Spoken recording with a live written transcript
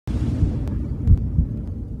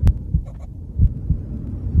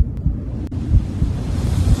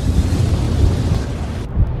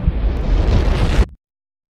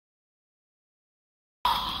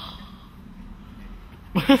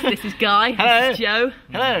This is Guy. Hello. This is Joe.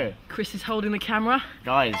 Hello. Chris is holding the camera.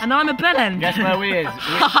 Guys. And I'm a bellend. Guess where we is?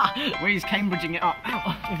 We's Cambridging it up.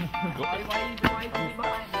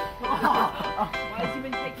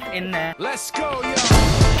 In there. Let's go, yo.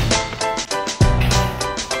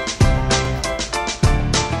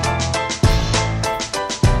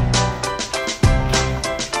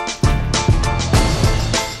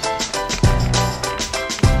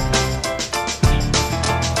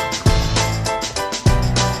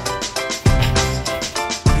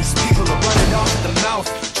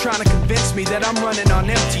 Trying to convince me that I'm running on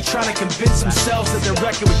empty, trying to convince themselves that the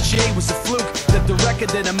record with Jay was a fluke, that the record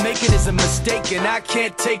that I'm making is a mistake, and I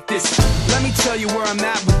can't take this. Let me tell you where I'm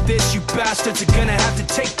at with this. You bastards are gonna have to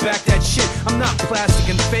take back that shit. I'm not plastic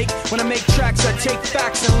and fake. When I make tracks, I take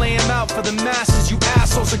facts and lay them out for the masses. You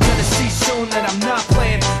assholes are gonna see soon that I'm not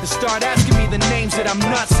playing and start asking me the names that I'm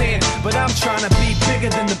not saying. But I'm trying to be bigger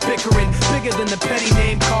than the bickering, bigger than the petty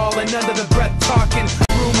name calling, under the breath talking,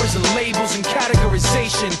 rumors and labels and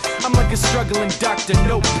categorization. I'm like a struggling doctor,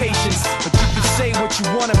 no patience. But you can say what you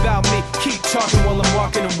want about me, keep talking while I'm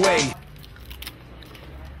walking away.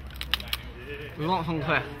 We want some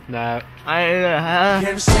clear. No.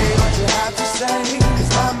 Can't say what you have to say, cause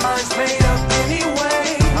my mind's made up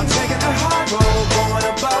anyway. I'm taking the high road, going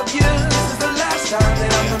above you. This is the last time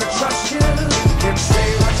that I'm gonna trust you. Can't say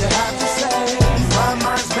what you have to say, cause my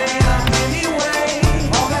mind's made up anyway.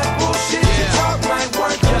 All that bullshit you talk might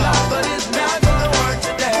work a lot, but it's not gonna work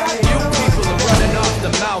today. You people are running off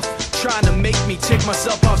the mouth, trying to make me take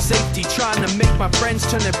myself off safety, trying to make my friends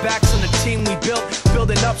turn their backs on the team we built,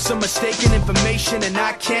 building up some mistaken information, and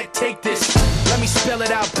I can't take this. Let me spell it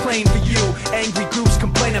out plain for you. Angry groups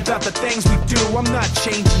complain about the things we do. I'm not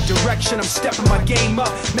changing direction, I'm stepping my game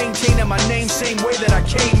up, maintaining my name same way that I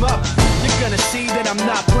came up. You're gonna see that I'm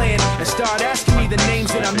not playing and start asking me the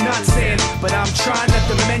names that I'm not saying. But I'm trying not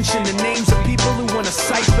to mention the names of people who wanna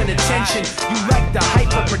siphon attention. You like the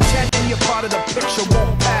hype of pretending you're part of the picture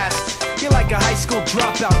won't pass. You're like a high school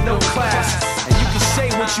dropout, no class. And you can say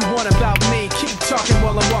what you want about me, keep talking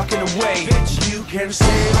while I'm walking away. Bitch, you can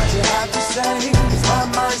say what you have to say, cause my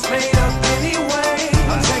mind's made up anyway.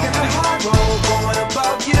 I'm taking the high road, going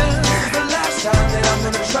above you. This is the last time that I'm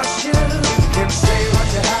gonna trust you. You can say what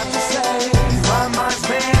you have to say, cause my mind's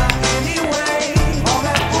made up anyway. All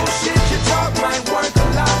that bullshit you talk might work a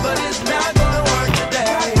lot, but it's not gonna work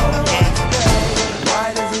today.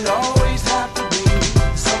 Why does it always have to be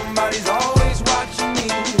somebody's always watching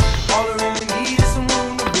me? All I really need is some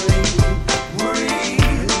room to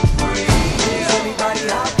breathe. Is anybody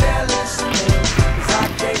out there listening? 'Cause I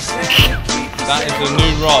can't stand to keep the That is same a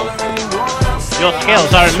new roll. All I really want, I'm Your saying,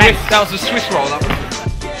 skills are immense. That was a Swiss roll, that was.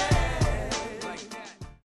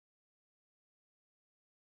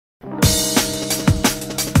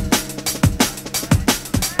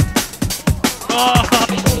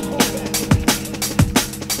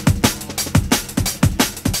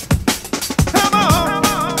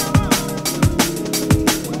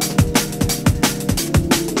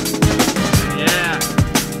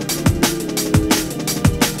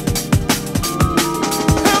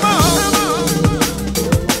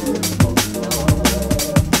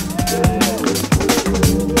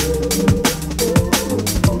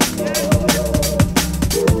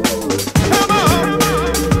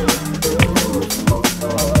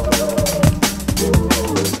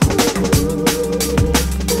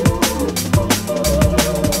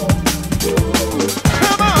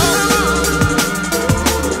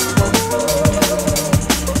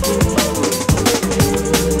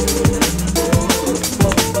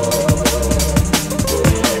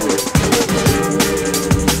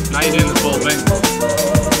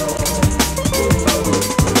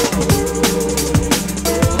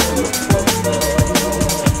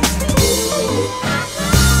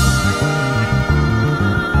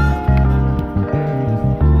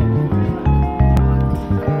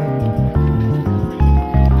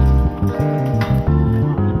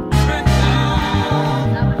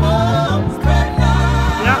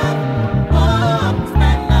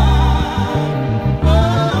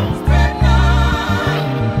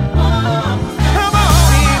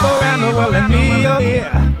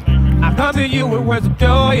 I come to you with words of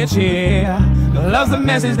joy and cheer. Love's the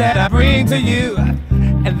message that I bring to you,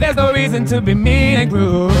 and there's no reason to be mean and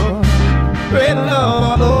cruel. Red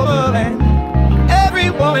love all over land. Every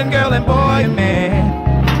woman, girl, and boy and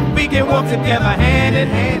man, we can walk together hand in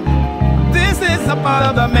hand. This is a part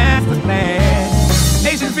of the master plan.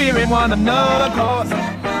 Nations fearing one another cause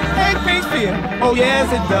hate brings fear, oh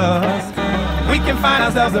yes it does. We can find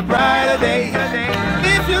ourselves a brighter day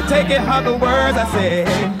if you take it hard the words I say.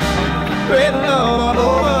 Red love all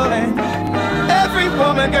over land. Every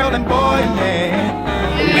woman, girl, and boy and man,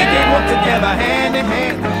 we can work together hand in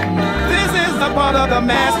hand. This is a part of the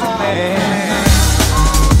master plan.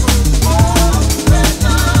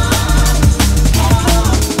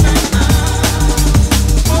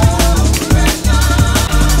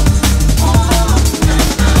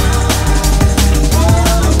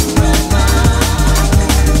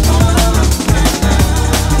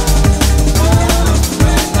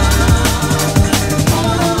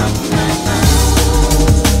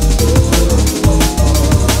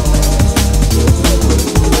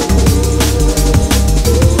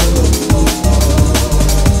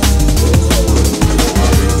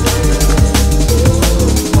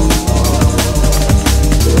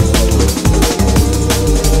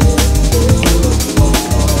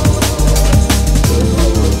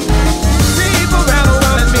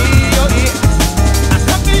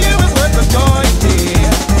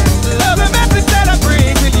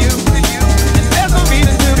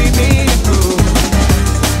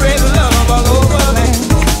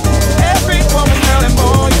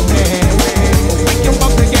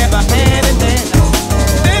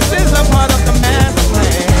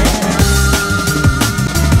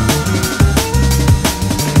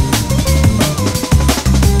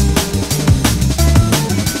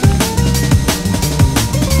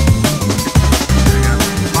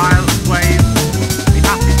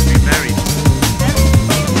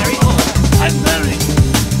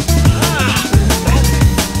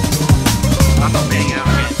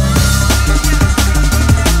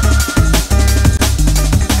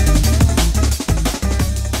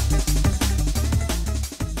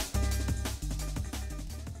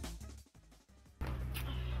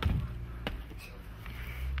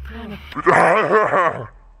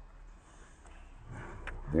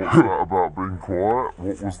 What's that about being quiet?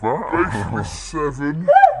 What was that? Basically 7.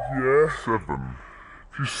 Yeah. 7.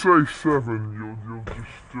 If you say 7, you'll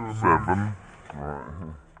just do a 7.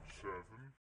 Right.